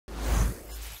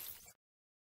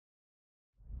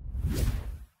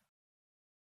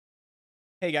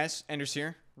Hey guys, Anders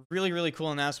here. Really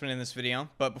cool announcement in this video,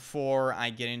 but before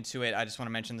I get into it, I just want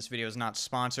to mention this video is not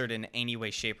sponsored in any way,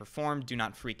 shape, or form. Do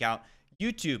not freak out,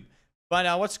 YouTube.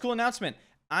 But what's a cool announcement?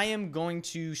 I am going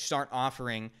to start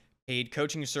offering paid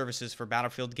coaching services for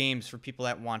Battlefield games for people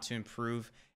that want to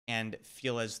improve and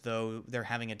feel as though they're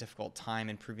having a difficult time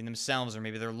improving themselves, or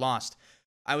maybe they're lost.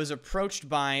 I was approached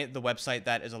by the website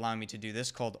that is allowing me to do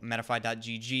this, called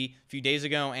Metafy.gg, a few days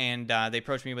ago, and they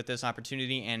approached me with this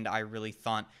opportunity, and I really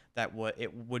thought that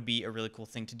it would be a really cool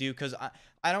thing to do, because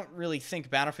I don't really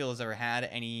think Battlefield has ever had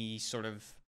any sort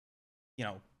of,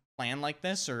 plan like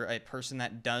this, or a person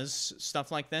that does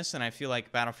stuff like this, and I feel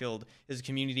like Battlefield is a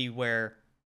community where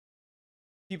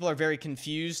people are very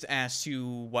confused as to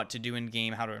what to do in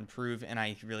game, how to improve, and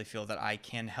I really feel that I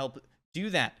can help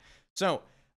do that. So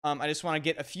I just want to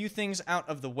get a few things out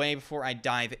of the way before I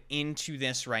dive into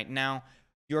this right now.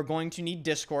 You're going to need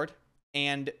Discord,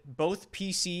 and both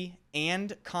PC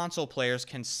and console players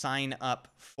can sign up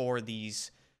for these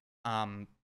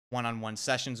one-on-one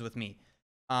sessions with me.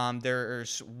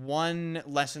 There's one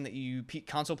lesson that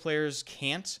console players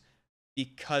can't,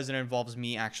 because it involves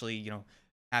me actually,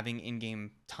 having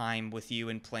in-game time with you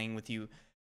and playing with you.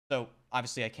 So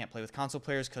obviously I can't play with console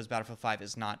players because Battlefield 5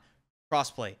 is not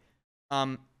crossplay.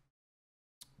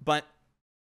 But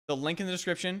the link in the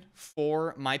description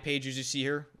for my page, as you see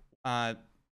here,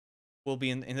 will be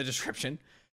in the description.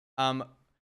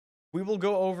 We will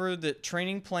go over the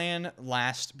training plan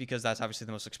last, because that's obviously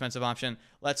the most expensive option.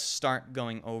 Let's start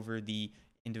going over the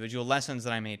individual lessons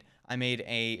that I made.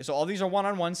 So all these are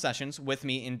one-on-one sessions with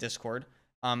me in Discord.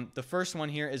 The first one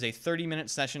here is a 30-minute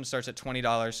session, starts at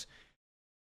 $20.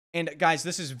 And guys,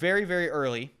 this is very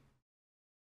early.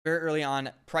 Very early on.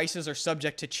 Prices are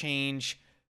subject to change.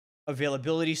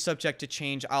 Availability subject to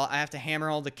change. I have to hammer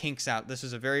all the kinks out. This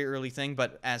is a very early thing,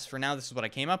 but as for now, this is what I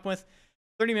came up with.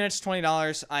 30 minutes,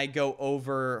 $20. I go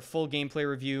over full gameplay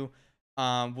review.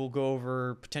 We'll go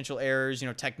over potential errors,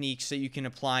 techniques that you can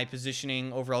apply,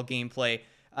 positioning, overall gameplay.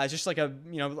 Just like a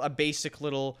basic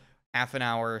little half an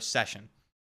hour session.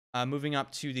 Moving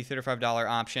up to the $35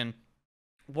 option.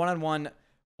 One-on-one,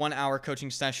 1 hour coaching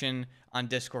session on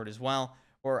Discord as well,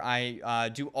 where I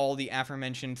do all the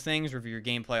aforementioned things, review your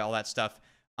gameplay, all that stuff.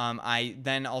 I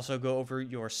then also go over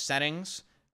your settings,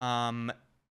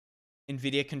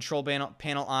 NVIDIA control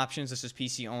panel options. This is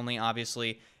PC only,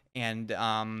 obviously, and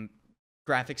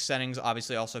graphics settings,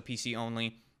 obviously, also PC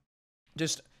only.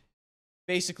 Just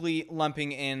basically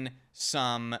lumping in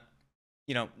some,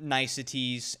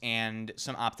 niceties and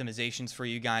some optimizations for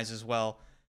you guys as well.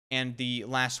 And the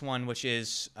last one, which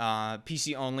is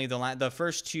PC only. The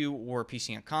first two were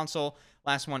PC and console.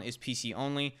 Last one is PC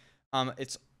only.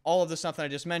 It's all of the stuff that I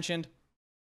just mentioned,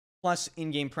 plus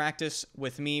in-game practice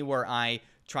with me, where I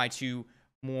try to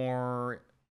more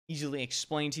easily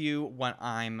explain to you what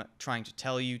I'm trying to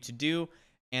tell you to do.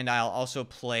 And I'll also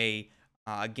play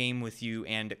a game with you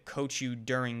and coach you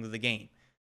during the game.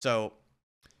 So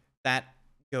that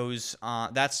goes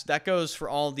that goes for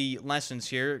all the lessons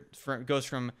here. It goes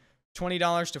from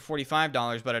 $20 to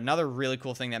 $45. But another really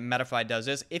cool thing that Metafy does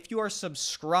is, if you are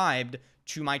subscribed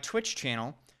to my Twitch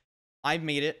channel, I've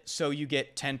made it so you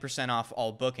get 10% off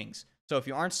all bookings. So if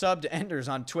you aren't subbed to Enders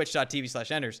on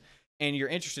twitch.tv/Enders and you're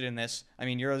interested in this, I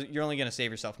mean, you're only going to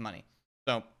save yourself money.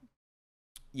 So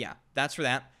yeah, that's for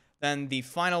that. Then the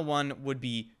final one would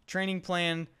be training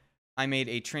plan. I made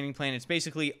a training plan. It's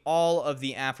basically all of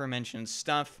the aforementioned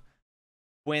stuff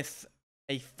with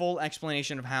a full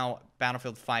explanation of how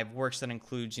Battlefield 5 works. That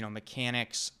includes,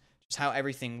 mechanics, just how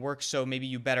everything works. So maybe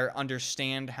you better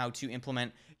understand how to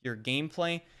implement your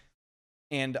gameplay.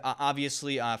 And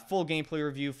obviously, full gameplay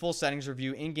review, full settings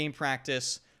review, in-game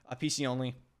practice, PC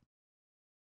only.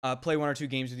 Play 1 or 2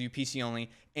 games with you, PC only.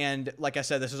 And like I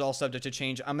said, this is all subject to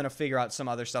change. I'm going to figure out some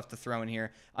other stuff to throw in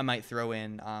here. I might throw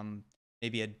in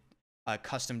maybe a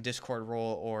custom Discord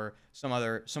role or some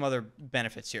other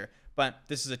benefits here. But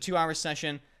this is a 2-hour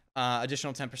session.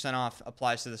 Additional 10% off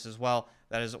applies to this as well.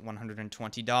 That is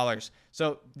 $120.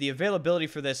 So the availability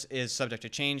for this is subject to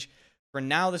change. For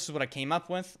now, this is what I came up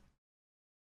with.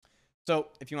 So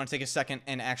if you want to take a second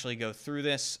and actually go through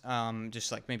this,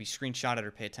 just like maybe screenshot it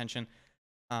or pay attention,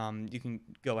 you can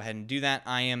go ahead and do that.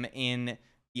 I am in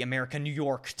the America-New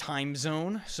York time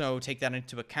zone, so take that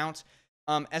into account.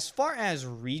 As far as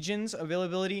regions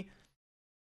availability,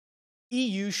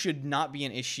 EU should not be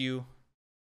an issue.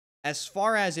 As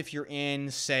far as if you're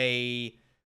in, say,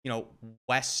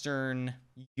 Western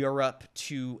Europe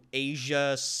to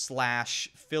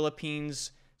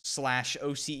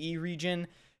Asia/Philippines/OCE region,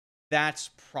 that's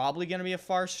probably going to be a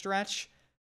far stretch.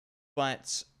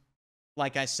 But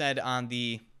like I said on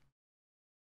the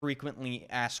frequently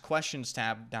asked questions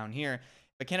tab down here.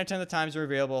 If I can't attend the times that are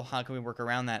available, how can we work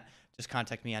around that? Just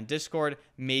contact me on Discord.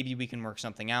 Maybe we can work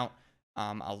something out.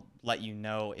 I'll let you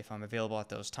know if I'm available at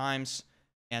those times.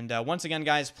 And once again,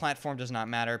 guys, platform does not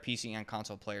matter. PC and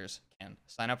console players can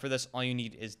sign up for this. All you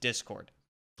need is Discord.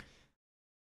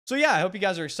 So yeah, I hope you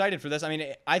guys are excited for this. I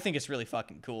mean, I think it's really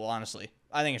fucking cool, honestly.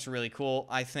 I think it's really cool.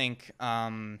 I think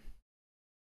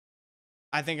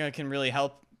it can really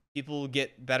help people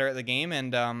get better at the game,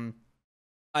 and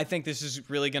I think this is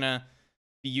really gonna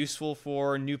be useful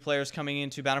for new players coming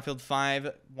into Battlefield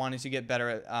 5, wanting to get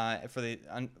better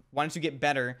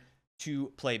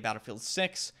to play Battlefield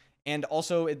 6, and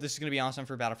also this is gonna be awesome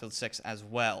for Battlefield 6 as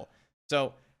well.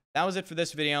 So that was it for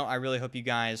this video. I really hope you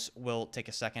guys will take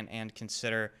a second and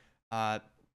consider a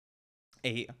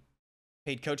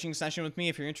paid coaching session with me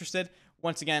if you're interested.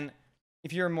 Once again,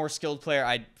 if you're a more skilled player,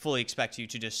 I'd fully expect you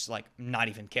to just like not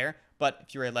even care. But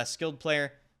if you're a less skilled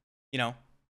player, you know,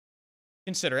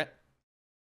 consider it.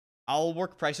 I'll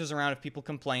work prices around if people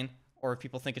complain or if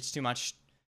people think it's too much,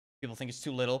 people think it's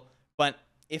too little. But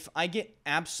if I get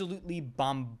absolutely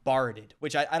bombarded,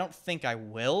 which I don't think I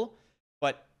will,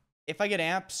 but if I get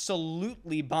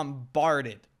absolutely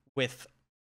bombarded with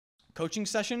coaching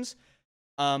sessions,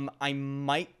 I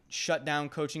might shut down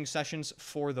coaching sessions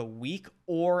for the week,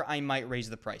 or I might raise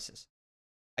the prices.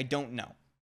 I don't know.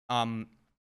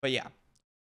 But yeah,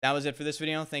 that was it for this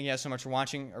video. Thank you guys so much for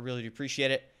watching. I really do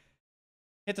appreciate it.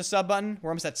 Hit the sub button.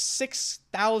 We're almost at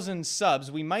 6,000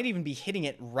 subs. We might even be hitting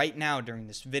it right now during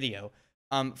this video.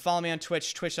 Follow me on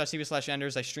Twitch,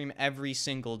 twitch.tv/enders. I stream every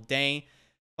single day.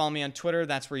 Follow me on Twitter.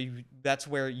 That's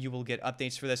where you will get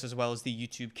updates for this, as well as the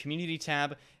YouTube community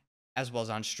tab, as well as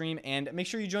on stream. And make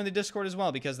sure you join the Discord as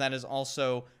well, because that is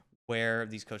also where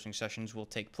these coaching sessions will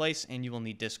take place, and you will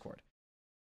need Discord.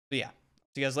 So yeah,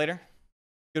 see you guys later.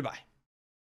 Goodbye.